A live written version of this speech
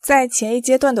在前一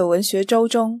阶段的文学周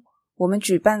中，我们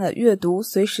举办了阅读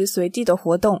随时随地的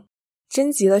活动，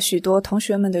征集了许多同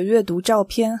学们的阅读照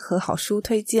片和好书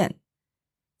推荐。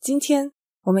今天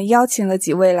我们邀请了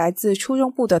几位来自初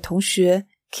中部的同学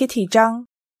Kitty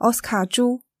Zhang、Oscar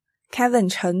朱、Kevin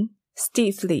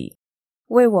Chen、Steve Li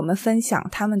为我们分享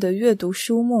他们的阅读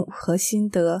书目和心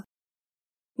得。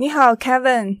你好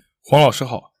Kevin。 黄老师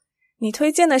好。你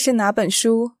推荐的是哪本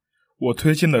书？我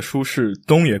推荐的书是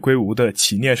东野圭吾的《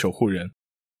祈念守护人》。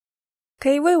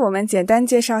可以为我们简单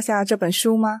介绍下这本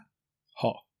书吗？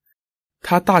好，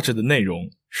它大致的内容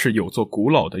是有座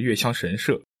古老的月香神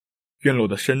社，院落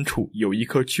的深处有一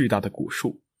棵巨大的古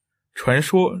树，传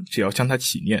说只要向它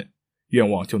祈念，愿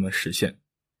望就能实现。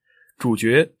主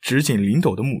角直井绫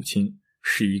斗的母亲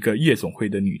是一个夜总会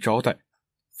的女招待，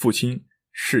父亲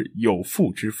是有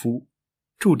妇之夫，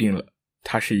注定了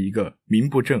他是一个名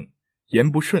不正言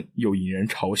不顺又引人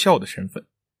嘲笑的身份。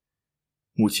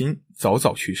母亲早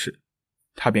早去世，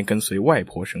他便跟随外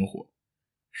婆生活，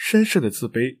身世的自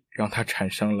卑让他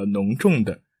产生了浓重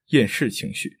的厌世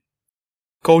情绪。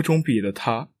高中毕业的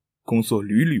他工作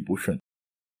屡屡不顺，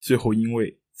最后因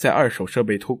为在二手设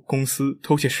备公司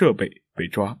偷窃设备被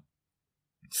抓。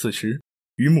此时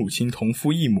与母亲同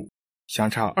父异母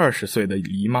相差20岁的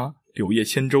姨妈柳叶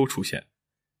千舟出现，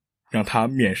让他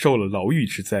免受了牢狱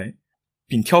之灾，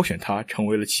并挑选他成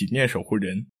为了祈念守护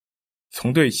人。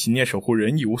从对祈念守护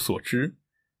人一无所知，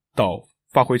到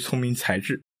发挥聪明才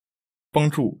智，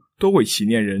帮助多位祈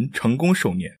念人成功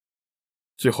守念，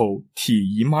最后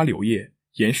替姨妈柳叶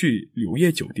延续柳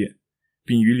叶酒店，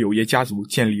并与柳叶家族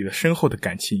建立了深厚的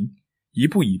感情，一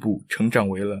步一步成长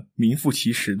为了名副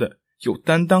其实的有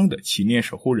担当的祈念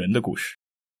守护人的故事。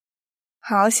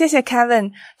好，谢谢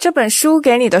Kevin。 这本书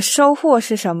给你的收获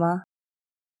是什么？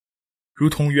如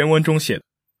同原文中写的，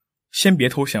先别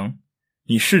投降，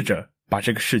你试着把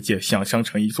这个世界想象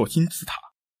成一座金字塔，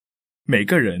每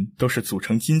个人都是组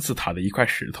成金字塔的一块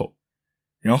石头，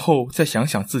然后再想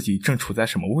想自己正处在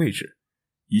什么位置，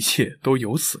一切都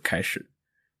由此开始，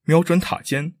瞄准塔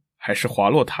尖还是滑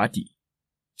落塔底，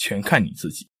全看你自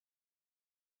己。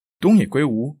东野圭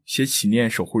吾写祈念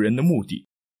守护人的目的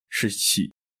是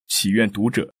祈愿读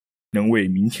者能为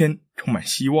明天充满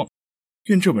希望，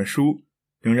愿这本书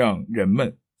能让人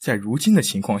们在如今的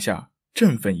情况下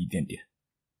振奋一点点，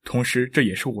同时这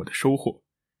也是我的收获，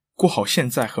过好现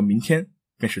在和明天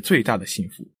便是最大的幸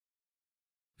福。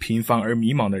平凡而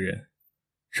迷茫的人，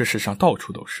这世上到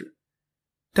处都是，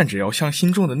但只要向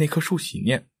心中的那棵树祈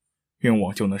念，愿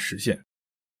望就能实现。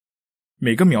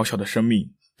每个渺小的生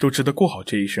命都值得过好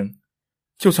这一生，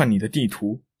就算你的地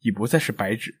图已不再是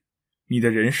白纸，你的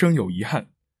人生有遗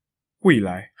憾，未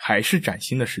来还是崭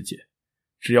新的世界，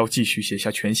只要继续写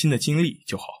下全新的经历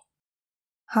就好。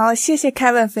好，谢谢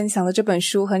Kevin 分享的这本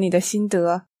书和你的心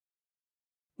得。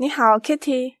你好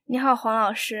Kitty。 你好黄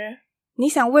老师。你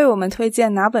想为我们推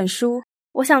荐哪本书？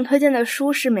我想推荐的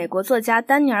书是美国作家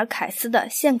丹尼尔·凯斯的《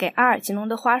献给阿尔吉农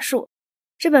的花束》。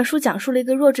这本书讲述了一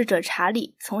个弱智者查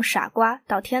理从傻瓜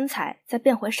到天才再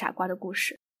变回傻瓜的故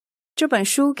事。这本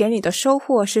书给你的收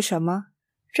获是什么？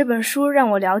这本书让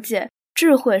我了解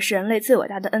智慧是人类最伟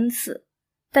大的恩赐，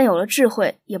但有了智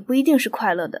慧也不一定是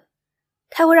快乐的。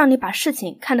它会让你把事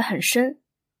情看得很深，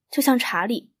就像查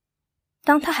理，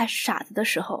当他还是傻子的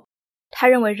时候，他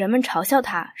认为人们嘲笑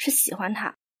他是喜欢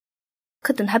他，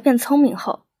可等他变聪明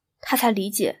后，他才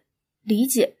理解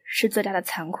是最大的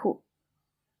残酷。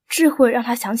智慧让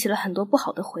他想起了很多不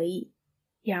好的回忆，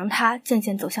也让他渐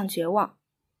渐走向绝望。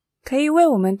可以为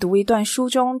我们读一段书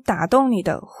中打动你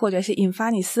的，或者是引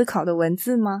发你思考的文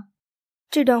字吗？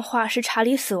这段话是查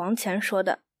理死亡前说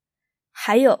的。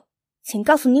还有，请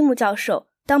告诉尼姆教授，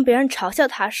当别人嘲笑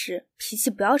他时，脾气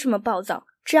不要这么暴躁，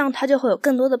这样他就会有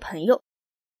更多的朋友。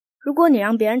如果你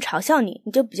让别人嘲笑你，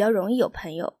你就比较容易有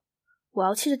朋友。我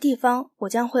要去的地方，我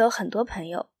将会有很多朋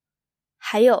友。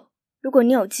还有，如果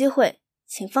你有机会，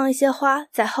请放一些花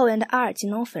在后院的阿尔吉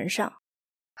农坟上。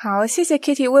好，谢谢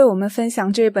Kitty 为我们分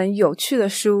享这本有趣的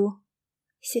书。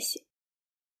谢谢。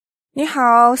你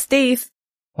好 Steve。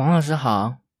 黄老师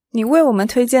好。你为我们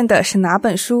推荐的是哪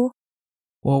本书？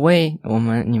我为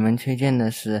你们推荐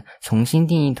的是重新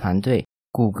定义团队，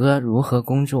谷歌如何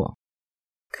工作。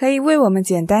可以为我们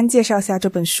简单介绍下这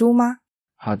本书吗？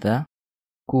好的。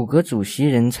谷歌主席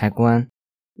人才官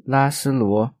拉斯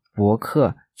罗·伯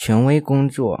克权威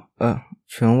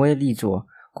力作，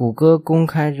谷歌公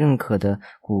开认可的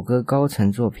谷歌高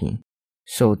层作品，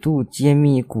首度揭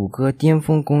秘谷歌巅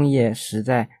峰工业时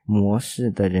代模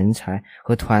式的人才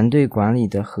和团队管理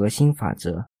的核心法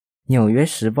则，纽约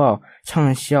时报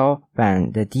畅销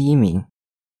版的第1名，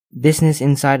 Business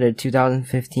Insider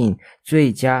 2015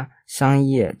最佳商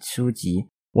业书籍，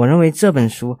我认为这本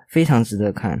书非常值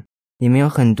得看，里面有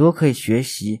很多可以学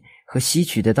习和吸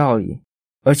取的道理，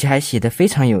而且还写得非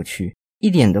常有趣，一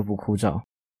点都不枯燥。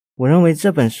我认为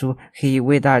这本书可以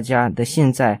为大家的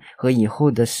现在和以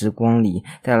后的时光里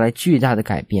带来巨大的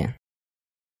改变。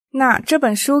那这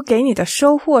本书给你的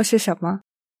收获是什么？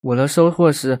我的收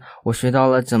获是我学到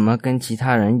了怎么跟其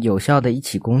他人有效的一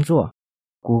起工作，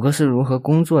谷歌是如何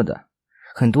工作的，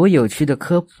很多有趣的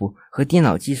科普和电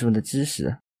脑技术的知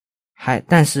识。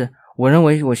但是我认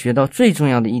为我学到最重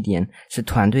要的一点是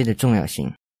团队的重要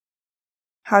性。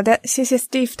好的，谢谢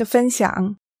Steve 的分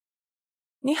享。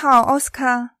你好，奥斯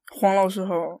卡。黄老师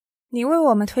好。你为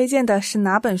我们推荐的是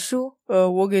哪本书？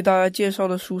我给大家介绍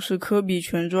的书是《科比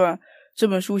全传》。这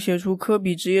本书写出科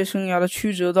比职业生涯的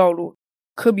曲折道路。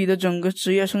科比的整个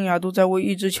职业生涯都在为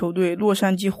一支球队洛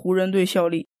杉矶湖人队效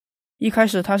力。一开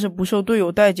始他是不受队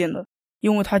友待见的，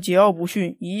因为他桀骜不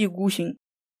驯，一意孤行。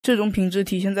这种品质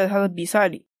体现在他的比赛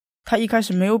里。他一开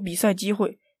始没有比赛机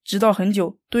会，直到很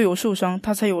久队友受伤，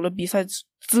他才有了比赛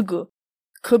资格。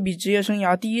科比职业生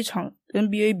涯第一场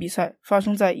NBA 比赛发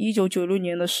生在1996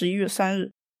年的11月3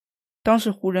日。当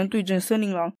时湖人对阵森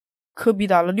林狼，科比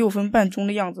打了6分半钟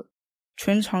的样子，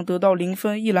全场得到0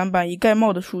分1篮板1盖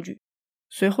帽的数据。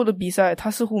随后的比赛他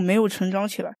似乎没有成长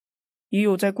起来，也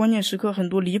有在关键时刻很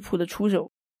多离谱的出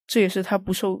手，这也是他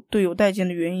不受队友待见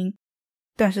的原因。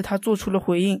但是他做出了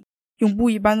回应，用不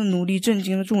一般的努力震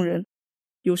惊了众人。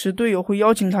有时队友会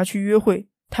邀请他去约会，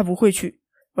他不会去，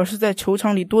而是在球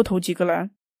场里多投几个篮。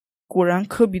果然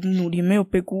科比的努力没有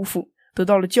被辜负，得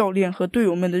到了教练和队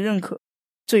友们的认可，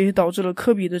这也导致了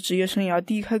科比的职业生涯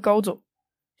低开高走。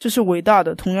这是伟大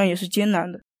的，同样也是艰难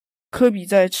的。科比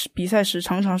在比赛时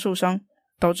常常受伤，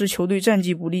导致球队战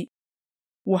绩不利。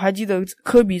我还记得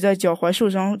科比在脚踝受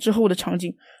伤之后的场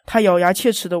景，他咬牙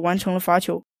切齿地完成了罚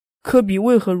球。科比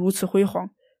为何如此辉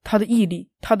煌？他的毅力，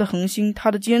他的恒心，他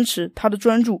的坚持，他的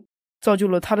专注，造就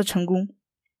了他的成功。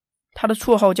他的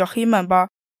绰号叫黑曼巴，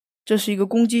这是一个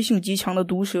攻击性极强的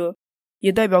毒蛇，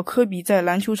也代表科比在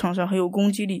篮球场上很有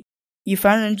攻击力。以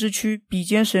凡人之躯比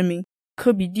肩神明，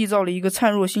科比缔造了一个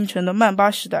灿若星辰的曼巴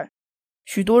时代。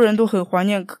许多人都很怀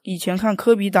念以前看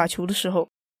科比打球的时候，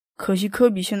可惜科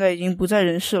比现在已经不在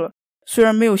人世了。虽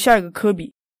然没有下一个科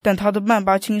比，但他的曼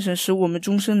巴精神使我们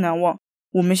终身难忘。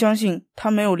我们相信他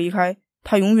没有离开，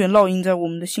他永远烙印在我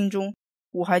们的心中。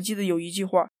我还记得有一句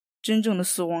话，真正的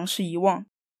死亡是遗忘。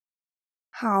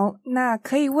好，那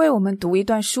可以为我们读一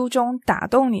段书中打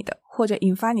动你的或者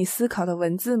引发你思考的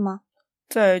文字吗？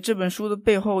在这本书的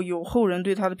背后有后人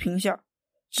对他的评价。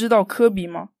知道科比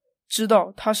吗？知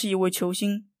道他是一位球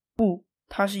星，不，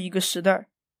他是一个时代。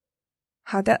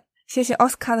好的，谢谢奥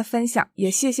斯卡的分享，也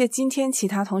谢谢今天其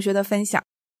他同学的分享。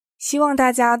希望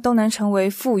大家都能成为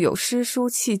腹有诗书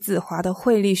气自华的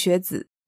慧力学子，